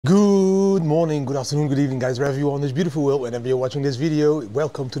Good morning, good afternoon, good evening guys, wherever you are on this beautiful world, whenever you're watching this video.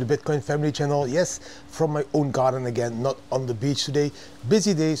 Welcome to the Bitcoin family channel. Yes, from my own garden again, not on the beach today.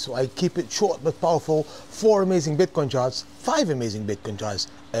 Busy day, so I keep it short but powerful. 4 amazing Bitcoin charts, 5 amazing Bitcoin charts,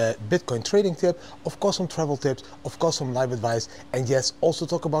 Bitcoin trading tip, of course some travel tips, of course some live advice, and yes, also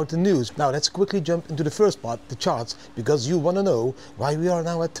talk about the news. Now let's quickly jump into the first part, the charts, because you want to know why we are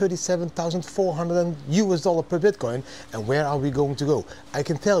now at $37,400 per Bitcoin and where are we going to go. I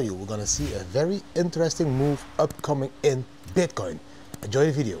can tell you we're going to see a very interesting move upcoming in Bitcoin. Enjoy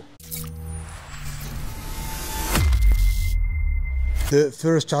the video. The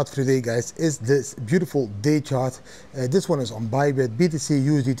first chart for today, guys, is this beautiful day chart. This one is on Bybit, BTC,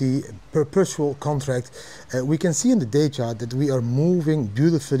 USDT, perpetual contract. We can see in the day chart that we are moving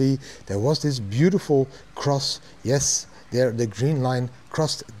beautifully. There was this beautiful cross, yes, there the green line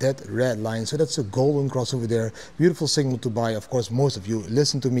crossed that red line, so that's a golden cross over there. Beautiful signal to buy. Of course, most of you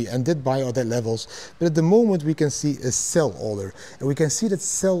listened to me and did buy at that levels, but at the moment we can see a sell order, and we can see that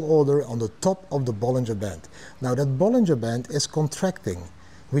sell order on the top of the Bolinger Band. Now that Bolinger Band is contracting,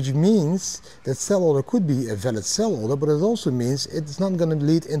 which means that sell order could be a valid sell order, but it also means it's not going to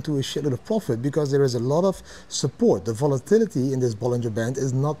lead into a shitload of profit because there is a lot of support. The volatility in this Bolinger Band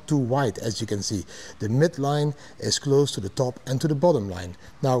is not too wide, as you can see. The midline is close to the top and to the bottom line.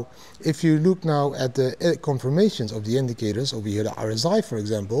 Now, if you look now at the confirmations of the indicators, over here the RSI for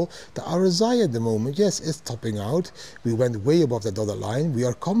example, the RSI at the moment, yes, is topping out. We went way above the dotted line. We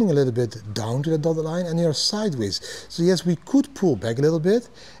are coming a little bit down to the dotted line and here sideways. So yes, we could pull back a little bit.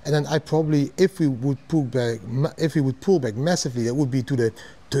 And then I probably, if we would pull back massively, that would be to the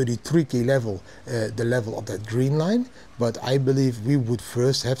 33k level, the level of that green line. But I believe we would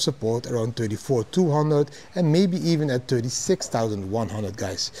first have support around 34,200 and maybe even at 36,100,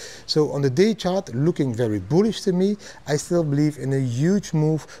 guys. So on the day chart, looking very bullish to me. I still believe in a huge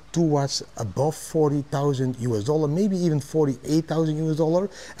move towards above 40,000 US dollar, maybe even 48,000 US dollar.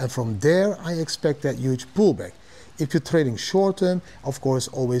 And from there, I expect that huge pullback. If you're trading short term, of course,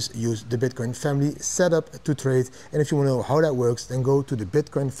 always use the Bitcoin family setup to trade. And if you want to know how that works, then go to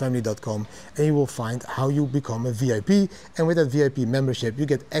thebitcoinfamily.com and you will find how you become a VIP. And with that VIP membership, you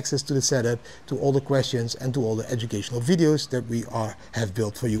get access to the setup, to all the questions and to all the educational videos that we have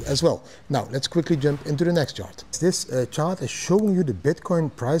built for you as well. Now, let's quickly jump into the next chart. This chart is showing you the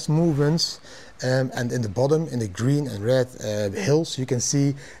Bitcoin price movements. And in the bottom, in the green and red hills, you can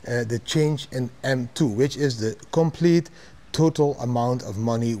see the change in M2, which is the complete total amount of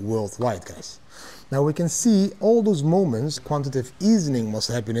money worldwide, guys. Now we can see all those moments, quantitative easing was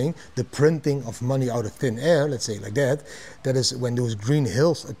happening, the printing of money out of thin air, let's say like that. That is when those green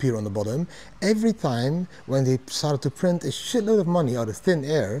hills appear on the bottom. Every time when they started to print a shitload of money out of thin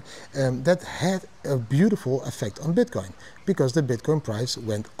air, that had a beautiful effect on Bitcoin because the Bitcoin price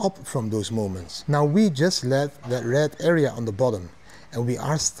went up from those moments. Now we just let that red area on the bottom, and we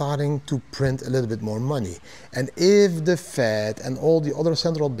are starting to print a little bit more money. And if the Fed and all the other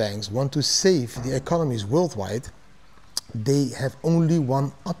central banks want to save the economies worldwide, they have only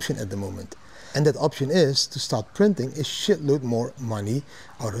one option at the moment. And that option is to start printing a shitload more money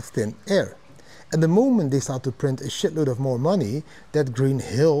out of thin air. And the moment they start to print a shitload of more money, that green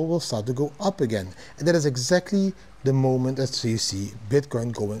hill will start to go up again. And that is exactly the moment that you see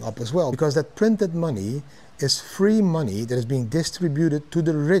Bitcoin going up as well. Because that printed money is free money that is being distributed to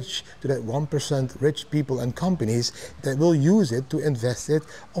the rich, to that 1% rich people and companies that will use it to invest it,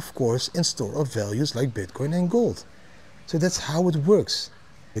 of course, in store of values like Bitcoin and gold. So that's how it works.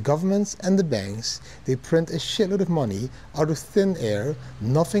 The governments and the banks, they print a shitload of money out of thin air,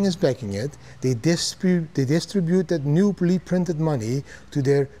 nothing is backing it, they distribute that newly printed money to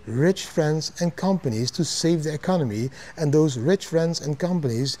their rich friends and companies to save the economy, and those rich friends and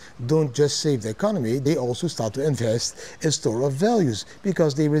companies don't just save the economy, they also start to invest in store of values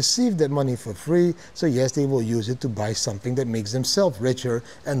because they receive that money for free, so yes, they will use it to buy something that makes themselves richer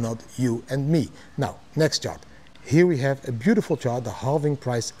and not you and me. Now, next chart. Here we have a beautiful chart, the halving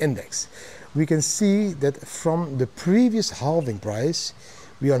price index. We can see that from the previous halving price,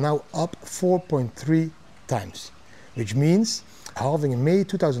 we are now up 4.3 times, which means halving in May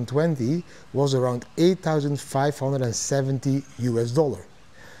 2020 was around 8,570 US dollar.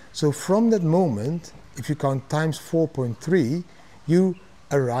 So from that moment, if you count times 4.3, you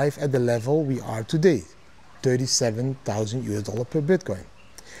arrive at the level we are today, 37,000 US dollar per Bitcoin.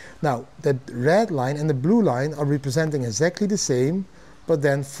 Now, that red line and the blue line are representing exactly the same, but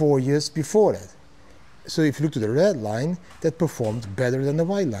then 4 years before that. So if you look to the red line, that performed better than the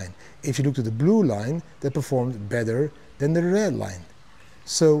white line. If you look to the blue line, that performed better than the red line.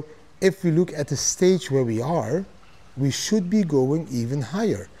 So if we look at the stage where we are, we should be going even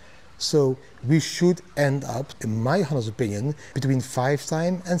higher. So we should end up, in my honest opinion, between 5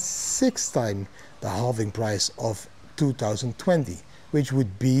 times and 6 times the halving price of 2020, which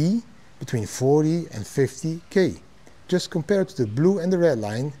would be between 40 and 50k. Just compared to the blue and the red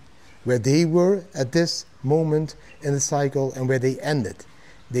line, where they were at this moment in the cycle and where they ended.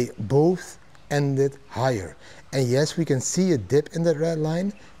 They both ended higher. And yes, we can see a dip in that red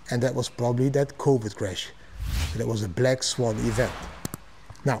line, and that was probably that COVID crash. That was a black swan event.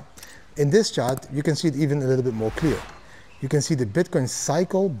 Now, in this chart, you can see it even a little bit more clear. You can see the Bitcoin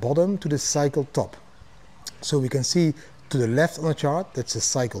cycle bottom to the cycle top. So we can see to the left on the chart, that's the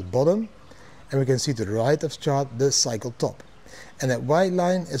cycle bottom, and we can see to the right of the chart, the cycle top. And that white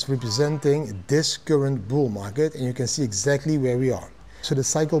line is representing this current bull market, and you can see exactly where we are. So the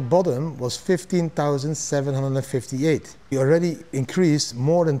cycle bottom was 15,758. We already increased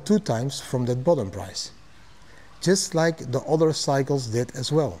more than 2 times from that bottom price, just like the other cycles did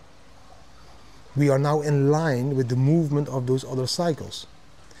as well. We are now in line with the movement of those other cycles.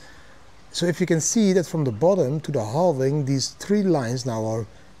 So if you can see that from the bottom to the halving, these 3 lines now are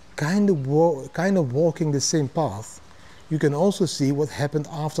kind of walking the same path. You can also see what happened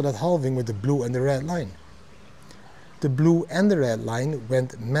after that halving with the blue and the red line. The blue and the red line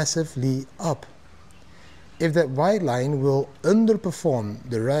went massively up. If that white line will underperform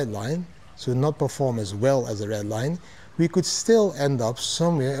the red line, so not perform as well as the red line, we could still end up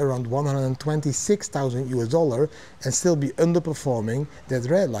somewhere around 126,000 US dollar and still be underperforming that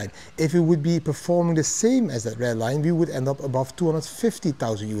red line. If it would be performing the same as that red line, we would end up above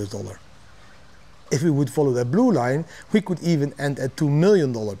 250,000 US dollar. If we would follow that blue line, we could even end at $2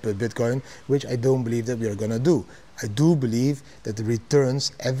 million per Bitcoin, which I don't believe that we are going to do. I do believe that the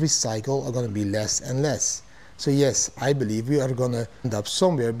returns every cycle are going to be less and less. So yes, I believe we are going to end up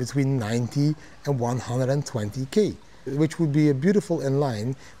somewhere between 90 and 120k, which would be a beautiful in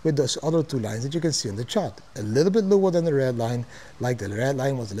line with those other 2 lines that you can see on the chart. A little bit lower than the red line, like the red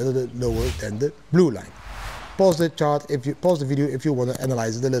line was a little bit lower than the blue line. Pause the chart, pause the video if you want to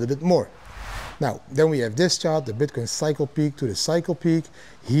analyze it a little bit more. Now, then we have this chart, the Bitcoin cycle peak to the cycle peak.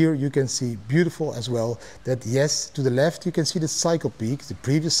 Here you can see beautiful as well that yes, to the left you can see the cycle peak, the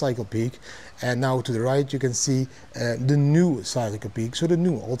previous cycle peak, and now to the right you can see the new cycle peak, so the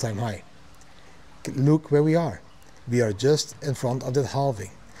new all-time high. Look where we are. We are just in front of that halving.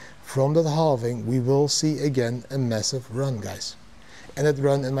 From that halving we will see again a massive run, guys. And that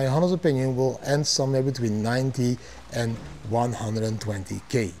run, in my honest opinion, will end somewhere between 90 and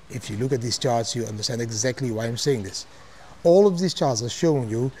 120k. If you look at these charts, you understand exactly why I'm saying this. All of these charts are showing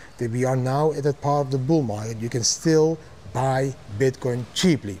you that we are now at that part of the bull market. You can still buy Bitcoin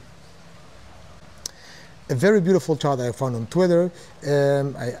cheaply. A very beautiful chart I found on Twitter,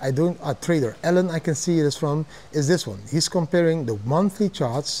 Trader Allen, I can see it is from, is this one. He's comparing the monthly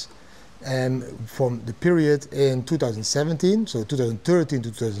charts from the period in 2017, so 2013 to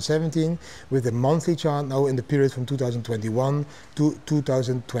 2017, with the monthly chart now in the period from 2021 to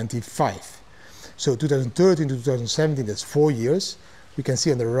 2025. So 2013 to 2017, that's 4 years. We can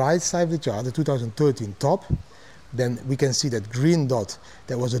see on the right side of the chart the 2013 top. Then we can see that green dot,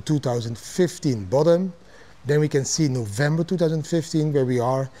 that was a 2015 bottom. Then we can see November 2015 where we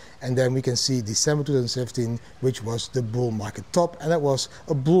are, and then we can see December 2017, which was the bull market top, and that was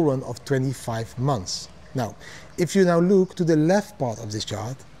a bull run of 25 months. Now, if you now look to the left part of this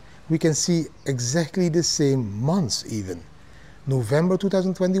chart, we can see exactly the same months even. November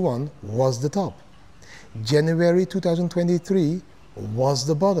 2021 was the top. January 2023 was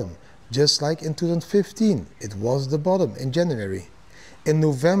the bottom, just like in 2015, it was the bottom in January. In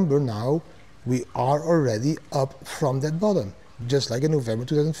November now, we are already up from that bottom, just like in November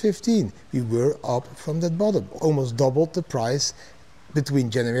 2015. We were up from that bottom, almost doubled the price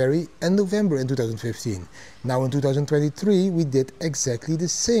between January and November in 2015. Now in 2023, we did exactly the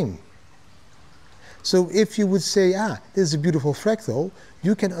same. So if you would say, this is a beautiful fractal,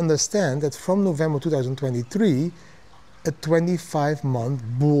 you can understand that from November 2023, a 25-month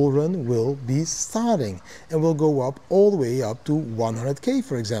bull run will be starting and will go up all the way up to 100k,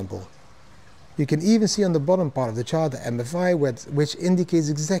 for example. You can even see on the bottom part of the chart the MFI, which indicates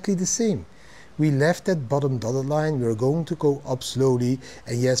exactly the same. We left that bottom dotted line, we are going to go up slowly,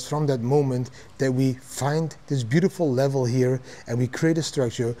 and yes, from that moment that we find this beautiful level here and we create a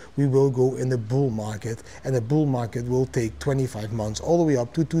structure, we will go in the bull market, and the bull market will take 25 months all the way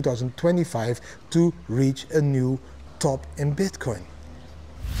up to 2025 to reach a new top in Bitcoin.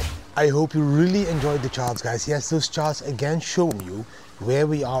 I hope you really enjoyed the charts, guys. Yes, those charts again showing you where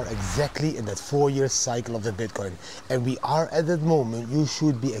we are exactly in that 4-year cycle of the Bitcoin. And we are at that moment, you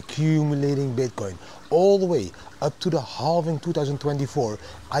should be accumulating Bitcoin all the way up to the halving 2024.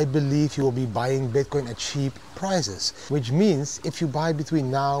 I believe you will be buying Bitcoin at cheap prices, which means if you buy between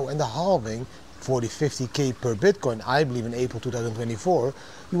now and the halving, 40-50K per Bitcoin, I believe in April 2024,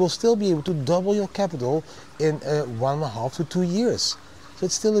 you will still be able to double your capital in 1.5 to 2 years. So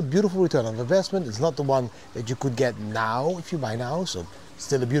it's still a beautiful return on investment. It's not the one that you could get now if you buy now. So it's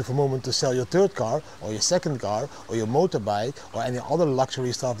still a beautiful moment to sell your third car or your second car or your motorbike or any other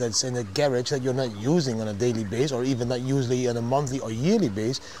luxury stuff that's in a garage that you're not using on a daily basis or even not usually on a monthly or yearly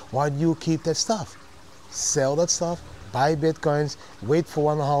basis. Why do you keep that stuff? Sell that stuff, buy Bitcoins, wait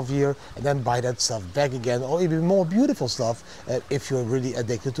for 1.5 years, and then buy that stuff back again, or even more beautiful stuff if you're really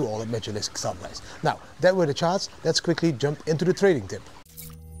addicted to all the materialistic stuff, guys. Now, that were the charts. Let's quickly jump into the trading tip.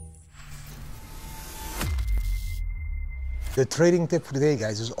 The trading tip for today,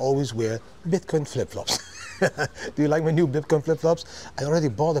 guys, is always wear Bitcoin flip-flops. Do you like my new Bitcoin flip-flops? I already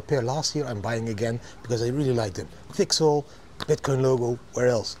bought a pair last year. I'm buying again because I really like them. Thick sole, Bitcoin logo, where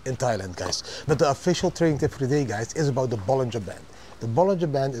else? In Thailand, guys. But the official trading tip for today, guys, is about the Bolinger Band. The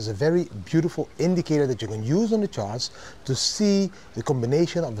Bolinger Band is a very beautiful indicator that you can use on the charts to see the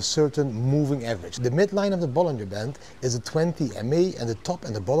combination of a certain moving average. The midline of the Bolinger Band is a 20 MA, and the top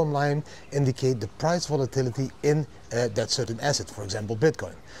and the bottom line indicate the price volatility in that certain asset, for example,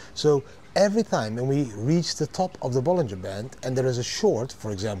 Bitcoin. So every time when we reach the top of the Bolinger Band and there is a short,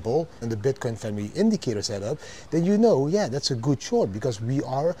 for example, in the Bitcoin family indicator setup, then you know, yeah, that's a good short because we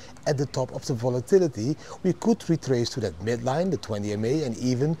are at the top of the volatility. We could retrace to that midline, the 20 MA, and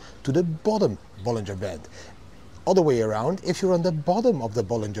even to the bottom Bolinger Band. Other way around, if you're on the bottom of the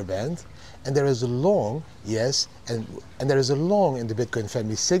Bolinger Band and there is a long, yes, and there is a long in the Bitcoin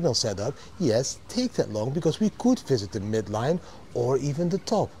family signal setup, yes, take that long because we could visit the midline or even the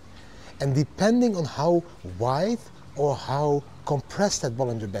top. And depending on how wide or how compressed that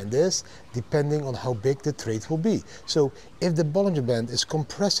Bolinger Band is, depending on how big the trade will be. So if the Bolinger Band is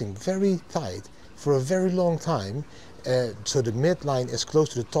compressing very tight for a very long time, so the midline is close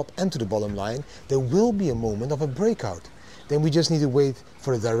to the top and to the bottom line, there will be a moment of a breakout. Then we just need to wait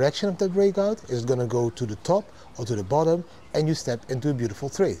for the direction of that breakout. Is it going to go to the top or to the bottom? And you step into a beautiful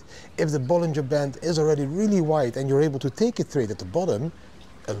trade. If the Bolinger Band is already really wide and you're able to take a trade at the bottom,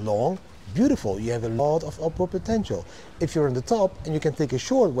 a long, beautiful, you have a lot of upward potential. If you're on the top and you can take a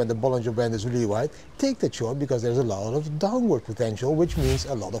short when the Bolinger Band is really wide, take that short because there's a lot of downward potential, which means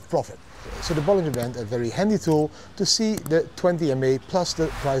a lot of profit. So the Bolinger Band, a very handy tool to see the 20 MA plus the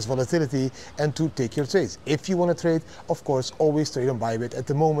price volatility and to take your trades. If you want to trade, of course, always trade on Bybit. At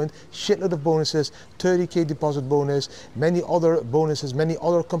the moment, shitload of bonuses, 30K deposit bonus, many other bonuses, many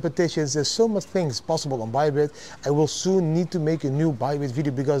other competitions. There's so much things possible on Bybit. I will soon need to make a new Bybit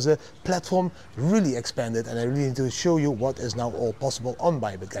video because the platform really expanded and I really need to show you what is now all possible on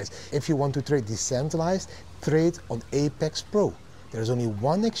Bybit, guys. If you want to trade decentralized, trade on Apex Pro. There's only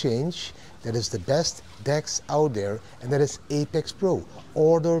one exchange that is the best DEX out there, and that is Apex Pro,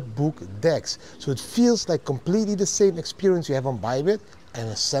 order book DEX. So it feels like completely the same experience you have on Bybit and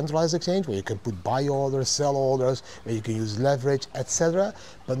a centralized exchange where you can put buy orders, sell orders, where you can use leverage, etc.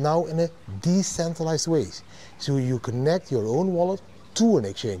 But now in a decentralized way. So you connect your own wallet to an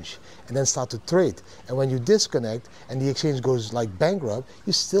exchange and then start to trade. And when you disconnect and the exchange goes like bankrupt,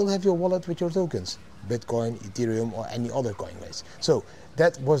 you still have your wallet with your tokens. Bitcoin, Ethereum, or any other coin, guys. So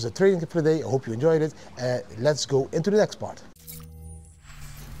that was the trading tip for today. I hope you enjoyed it. Let's go into the next part.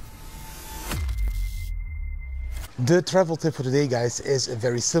 The travel tip for today, guys, is a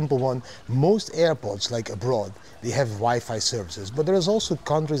very simple one. Most airports, like abroad, they have Wi-Fi services, but there is also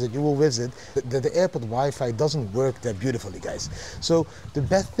countries that you will visit that the airport Wi-Fi doesn't work that beautifully, guys. So the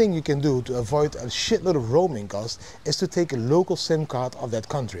best thing you can do to avoid a shitload of roaming costs is to take a local SIM card of that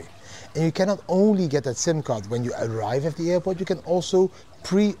country. And you cannot only get that SIM card when you arrive at the airport, you can also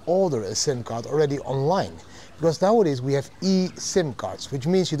pre-order a SIM card already online. Because nowadays we have eSIM cards, which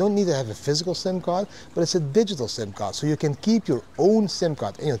means you don't need to have a physical SIM card, but it's a digital SIM card. So you can keep your own SIM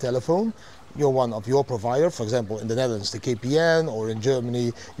card in your telephone, you're one of your provider, for example in the Netherlands the KPN, or in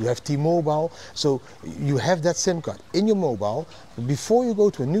Germany you have T-Mobile. So you have that SIM card in your mobile. Before you go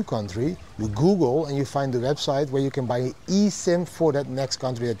to a new country, you Google and you find the website where you can buy an eSIM for that next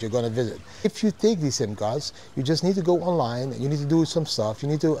country that you're going to visit. If you take these SIM cards, you just need to go online and you need to do some stuff. You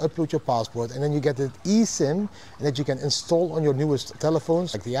need to upload your passport, and then you get an eSIM that you can install on your newest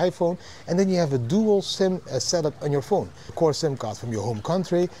telephones like the iPhone, and then you have a dual SIM setup on your phone. A core SIM card from your home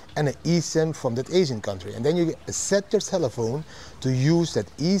country and an eSIM from that Asian country, and then you set your telephone to use that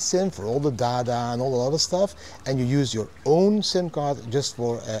eSIM for all the data and all the other stuff, and you use your own SIM card just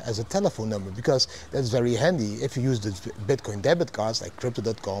for as a telephone number, because that's very handy if you use the Bitcoin debit cards like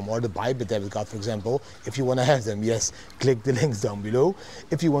Crypto.com or the Bybit debit card, for example. If you want to have them, yes, click the links down below.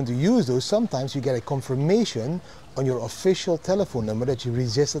 If you want to use those, sometimes you get a confirmation on your official telephone number that you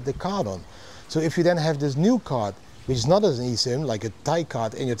registered the card on. So if you then have this new card, which is not as an eSIM, like a Thai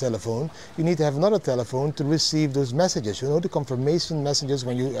card in your telephone, you need to have another telephone to receive those messages, you know, the confirmation messages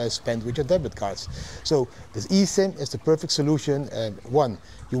when you spend with your debit cards. So this eSIM is the perfect solution. One,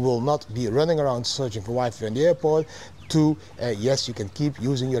 you will not be running around searching for Wi-Fi in the airport. Two, yes, you can keep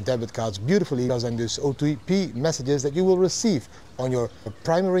using your debit cards beautifully, because then those OTP messages that you will receive on your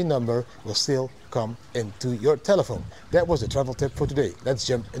primary number will still come into your telephone. That was the travel tip for today. Let's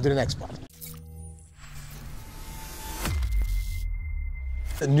jump into the next part.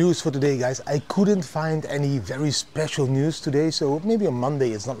 News for today, guys. I couldn't find any very special news today, so maybe on Monday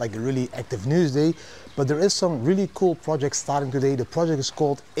it's not like a really active news day, but there is some really cool projects starting today. The project is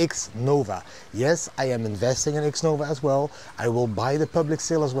called Xnova. Yes, I am investing in Xnova as well. I will buy the public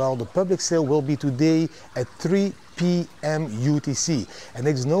sale as well. The public sale will be today at 3 p.m. UTC. And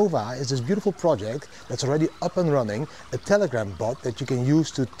Xnova is this beautiful project that's already up and running, a Telegram bot that you can use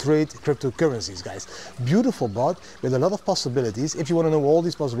to trade cryptocurrencies, guys. Beautiful bot with a lot of possibilities. If you want to know all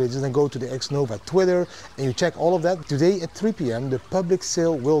these possibilities, then go to the Xnova Twitter and you check all of that. Today at 3 p.m. the public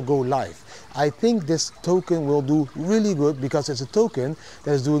sale will go live. I think this token will do really good because it's a token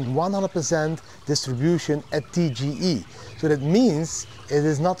that is doing 100% distribution at TGE. So that means it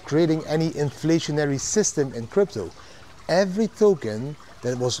is not creating any inflationary system in crypto. Every token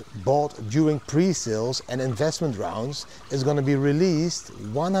that was bought during pre-sales and investment rounds is going to be released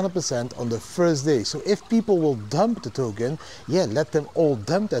 100% on the first day. So if people will dump the token, yeah, let them all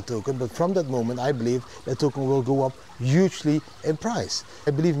dump that token, but from that moment I believe that token will go up hugely in price.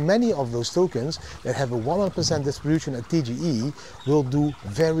 I believe many of those tokens that have a 100% distribution at TGE will do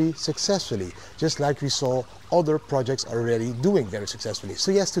very successfully, just like we saw other projects already doing very successfully.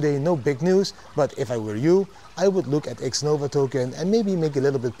 So yes, today no big news, but if I were you, I would look at Xnova token and maybe make a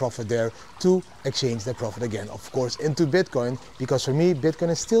little bit profit there to exchange that profit again, of course, into Bitcoin, because for me, Bitcoin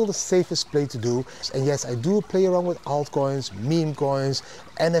is still the safest play to do. And yes, I do play around with altcoins, meme coins,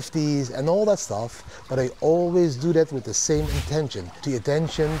 NFTs and all that stuff, but I always do that with the same intention,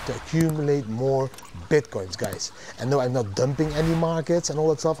 to accumulate more Bitcoins, guys. And no, I'm not dumping any markets and all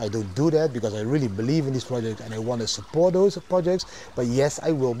that stuff. I don't do that because I really believe in these projects and I want to support those projects. But yes,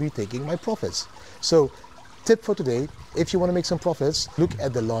 I will be taking my profits. So tip for today, if you want to make some profits, look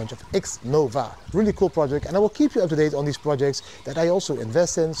at the launch of Xnova. Really cool project, and I will keep you up to date on these projects that I also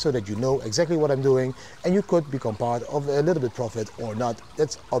invest in so that you know exactly what I'm doing and you could become part of a little bit profit or not.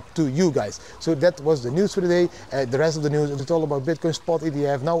 That's up to you guys. So that was the news for today. The rest of the news is all about Bitcoin spot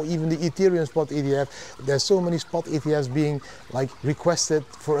ETF, now even the Ethereum spot ETF. There's so many spot ETFs being like requested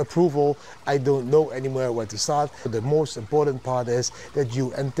for approval. I don't know anymore where to start. The most important part is that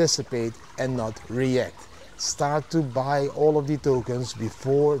you anticipate and not react. Start to buy all of the tokens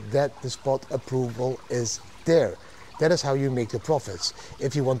before that the spot approval is there. That is how you make the profits.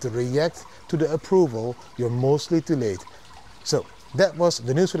 If you want to react to the approval, you're mostly too late. So that was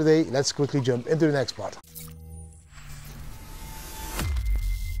the news for today. Let's quickly jump into the next part.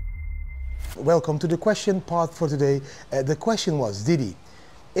 Welcome to the question part for today. The question was, Didi,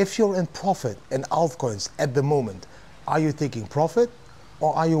 if you're in profit in altcoins at the moment, are you taking profit?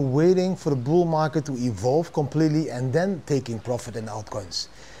 Or are you waiting for the bull market to evolve completely and then taking profit in altcoins?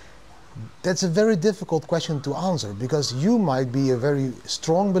 That's a very difficult question to answer because you might be a very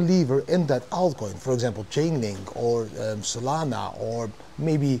strong believer in that altcoin. For example, Chainlink or Solana or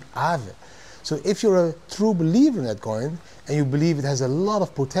maybe Aave. So if you're a true believer in that coin and you believe it has a lot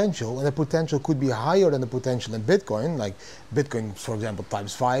of potential, and the potential could be higher than the potential in Bitcoin, like Bitcoin, for example,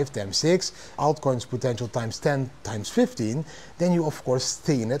 times 5, times 6, altcoins potential times 10, times 15, then you of course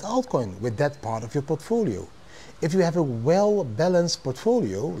stay in that altcoin with that part of your portfolio. If you have a well-balanced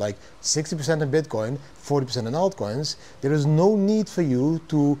portfolio, like 60% in Bitcoin, 40% in altcoins, there is no need for you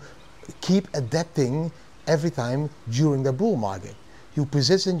to keep adapting every time during the bull market. You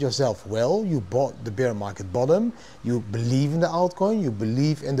positioned yourself well, you bought the bear market bottom, you believe in the altcoin, you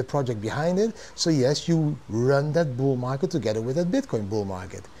believe in the project behind it, so yes, you run that bull market together with that Bitcoin bull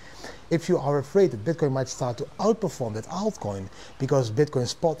market. If you are afraid that Bitcoin might start to outperform that altcoin because Bitcoin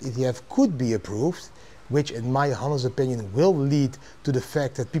spot ETF could be approved, which in my honest opinion will lead to the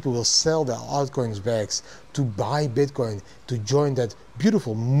fact that people will sell their altcoins bags to buy Bitcoin to join that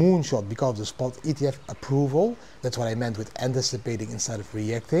beautiful moonshot because of the spot ETF approval. That's what I meant with anticipating instead of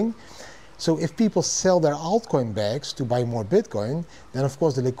reacting. So if people sell their altcoin bags to buy more Bitcoin, then of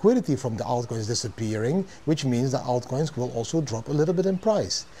course the liquidity from the altcoin is disappearing, which means the altcoins will also drop a little bit in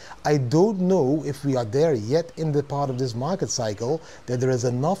price. I don't know if we are there yet in the part of this market cycle that there is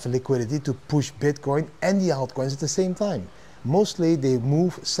enough liquidity to push Bitcoin and the altcoins at the same time. Mostly they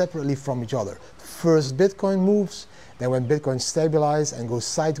move separately from each other. First Bitcoin moves, then when Bitcoin stabilizes and goes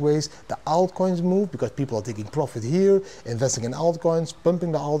sideways, the altcoins move because people are taking profit here, investing in altcoins,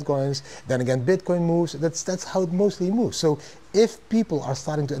 pumping the altcoins. Then again, Bitcoin moves. That's how it mostly moves. So if people are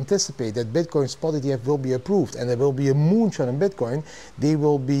starting to anticipate that Bitcoin spot ETF will be approved and there will be a moonshot in Bitcoin, they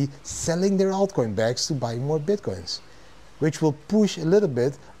will be selling their altcoin bags to buy more Bitcoins, which will push a little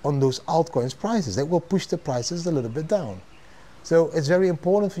bit on those altcoins prices. That will push the prices a little bit down. So it's very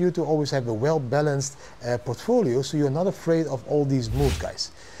important for you to always have a well-balanced portfolio so you're not afraid of all these moves,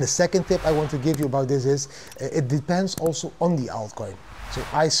 guys. The second tip I want to give you about this is it depends also on the altcoin. So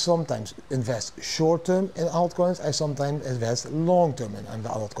I sometimes invest short-term in altcoins, I sometimes invest long-term in the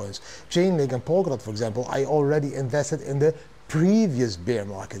altcoins. Chainlink and Polkadot, for example, I already invested in the previous bear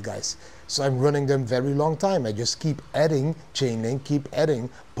market, guys. So I'm running them very long time. I just keep adding Chainlink, keep adding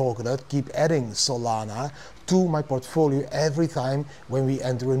Polkadot, keep adding Solana to my portfolio every time when we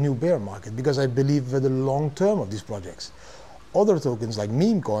enter a new bear market, because I believe in the long term of these projects. Other tokens like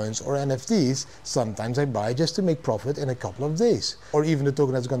meme coins or NFTs, sometimes I buy just to make profit in a couple of days. Or even the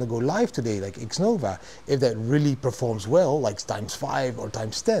token that's going to go live today, like Xnova, if that really performs well, like ×5 or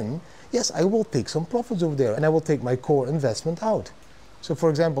 ×10, yes, I will take some profits over there and I will take my core investment out. So for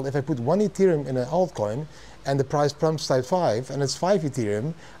example, if I put 1 Ethereum in an altcoin and the price pumps type 5 and it's 5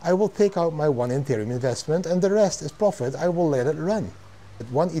 Ethereum, I will take out my 1 Ethereum investment and the rest is profit. I will let it run.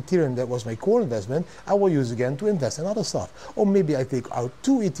 But 1 Ethereum that was my core investment, I will use again to invest in other stuff. Or maybe I take out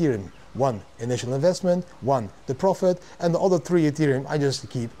 2 Ethereum, 1 initial investment, 1 the profit, and the other 3 Ethereum I just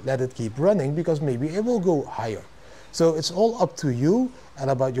let it keep running because maybe it will go higher. So it's all up to you and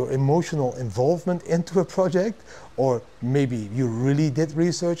about your emotional involvement into a project, or maybe you really did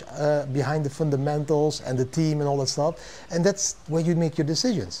research behind the fundamentals and the team and all that stuff, and that's where you make your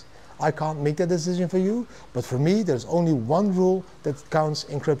decisions. I can't make that decision for you, but for me there's only one rule that counts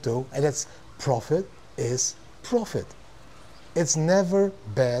in crypto, and that's profit is profit. It's never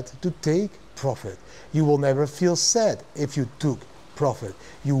bad to take profit. You will never feel sad if you took profit.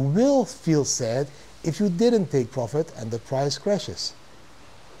 You will feel sad if you didn't take profit and the price crashes.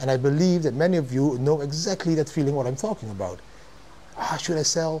 And I believe that many of you know exactly that feeling what I'm talking about. Should I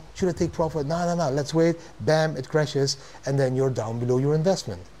sell? Should I take profit? No, let's wait. Bam, it crashes, and then you're down below your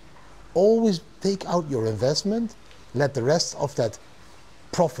investment. Always take out your investment, let the rest of that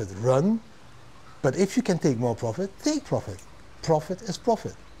profit run, but if you can take more profit, take profit. Profit is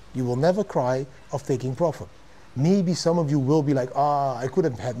profit. You will never cry of taking profit. Maybe some of you will be like, I could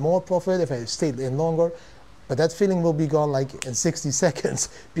have had more profit if I stayed in longer, but that feeling will be gone like in 60 seconds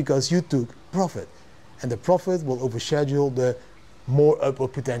because you took profit. And the profit will overshadow the more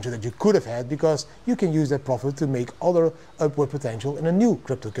upward potential that you could have had because you can use that profit to make other upward potential in a new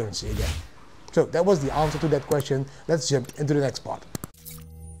cryptocurrency again. So that was the answer to that question. Let's jump into the next part.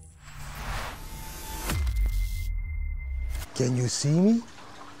 Can you see me?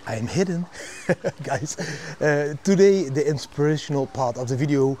 I am hidden. Guys, today the inspirational part of the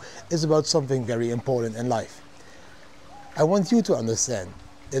video is about something very important in life. I want you to understand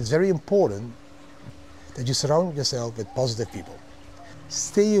it's very important that you surround yourself with positive people.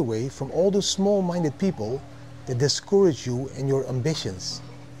 Stay away from all those small-minded people that discourage you in your ambitions.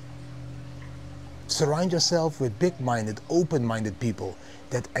 Surround yourself with big-minded, open-minded people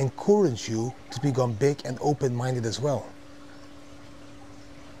that encourage you to become big and open-minded as well.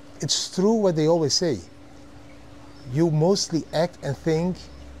 It's true what they always say. You mostly act and think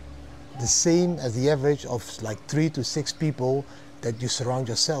the same as the average of like 3 to 6 people that you surround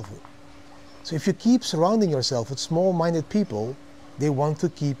yourself with. So if you keep surrounding yourself with small-minded people, they want to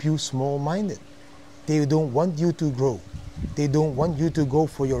keep you small-minded. They don't want you to grow. They don't want you to go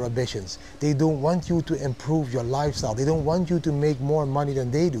for your ambitions. They don't want you to improve your lifestyle. They don't want you to make more money than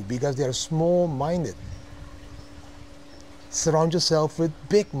they do because they are small-minded. Surround yourself with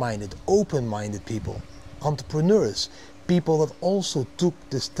big-minded, open-minded people, entrepreneurs, people that also took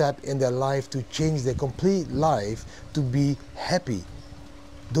the step in their life to change their complete life to be happy.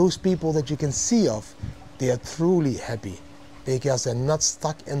 Those people that you can see of, they are truly happy because they're not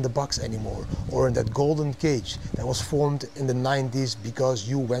stuck in the box anymore or in that golden cage that was formed in the 90s because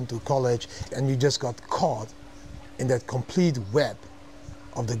you went to college and you just got caught in that complete web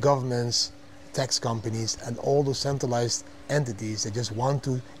of the governments, tax companies, and all those centralized entities that just want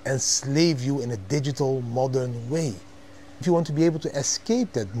to enslave you in a digital, modern way. If you want to be able to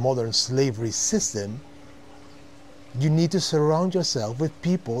escape that modern slavery system, you need to surround yourself with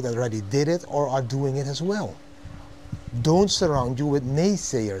people that already did it or are doing it as well. Don't surround you with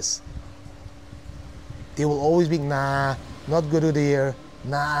naysayers. They will always be, nah, not good idea,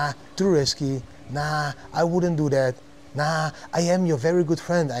 nah, too risky, nah, I wouldn't do that, nah, I am your very good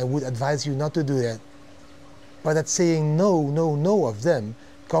friend, I would advise you not to do that. But that saying no, no, no of them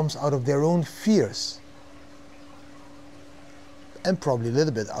comes out of their own fears. And probably a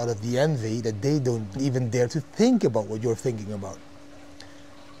little bit out of the envy that they don't even dare to think about what you're thinking about.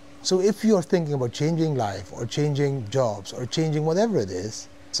 So if you're thinking about changing life or changing jobs or changing whatever it is,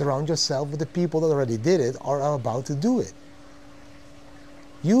 surround yourself with the people that already did it or are about to do it.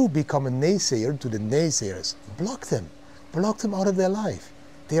 You become a naysayer to the naysayers. Block them. Block them out of their life.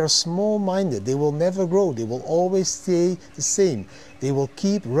 They are small-minded. They will never grow. They will always stay the same. They will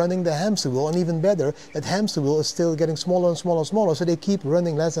keep running the hamster wheel, and even better, that hamster wheel is still getting smaller and smaller and smaller, so they keep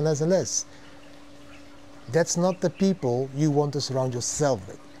running less and less and less. That's not the people you want to surround yourself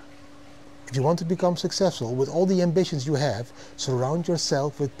with. If you want to become successful with all the ambitions you have, surround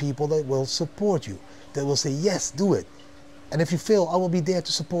yourself with people that will support you, that will say, yes, do it. And if you fail, I will be there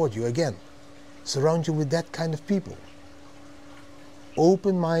to support you again. Surround you with that kind of people.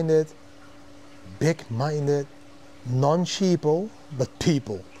 Open-minded, big-minded, non-sheeple, but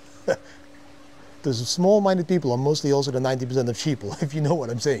people. Those small-minded people are mostly also the 90% of sheeple, if you know what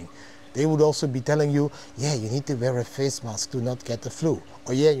I'm saying. They would also be telling you, yeah, you need to wear a face mask to not get the flu.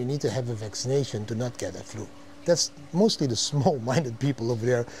 Or yeah, you need to have a vaccination to not get the flu. That's mostly the small-minded people over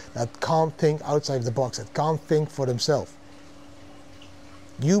there that can't think outside the box, that can't think for themselves.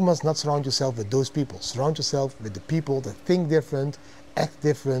 You must not surround yourself with those people. Surround yourself with the people that think different, act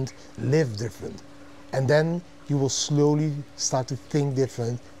different, live different. And then you will slowly start to think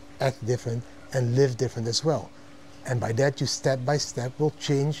different, act different, and live different as well. And by that, you step by step will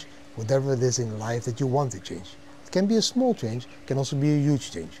change whatever it is in life that you want to change. It can be a small change, it can also be a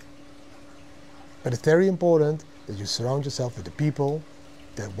huge change. But it's very important that you surround yourself with the people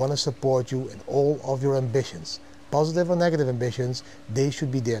that want to support you in all of your ambitions. Positive or negative ambitions, they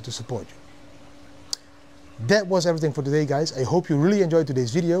should be there to support you. That was everything for today, guys. I hope you really enjoyed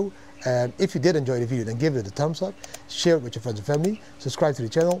today's video. And if you did enjoy the video, then give it a thumbs up, share it with your friends and family, subscribe to the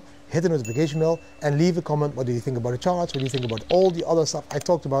channel, hit the notification bell, and leave a comment. What do you think about the charts? What do you think about all the other stuff I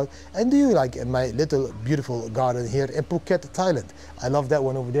talked about? And do you like my little beautiful garden here in Phuket, Thailand? I love that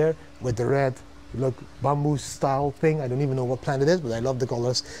one over there with the red, look, bamboo style thing. I don't even know what plant it is, but I love the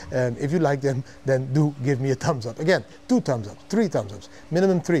colors. If you like them, then do give me a thumbs up. Again, 2 thumbs up, 3 thumbs ups,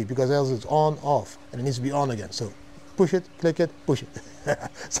 minimum 3, because else it's on, off, and it needs to be on again. So push it, click it, push it.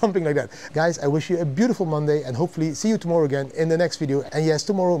 Something like that. Guys, I wish you a beautiful Monday, and hopefully see you tomorrow again in the next video. And yes,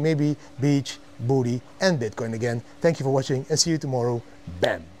 tomorrow maybe beach, booty, and Bitcoin again. Thank you for watching, and see you tomorrow.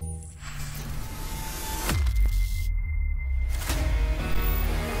 Bam.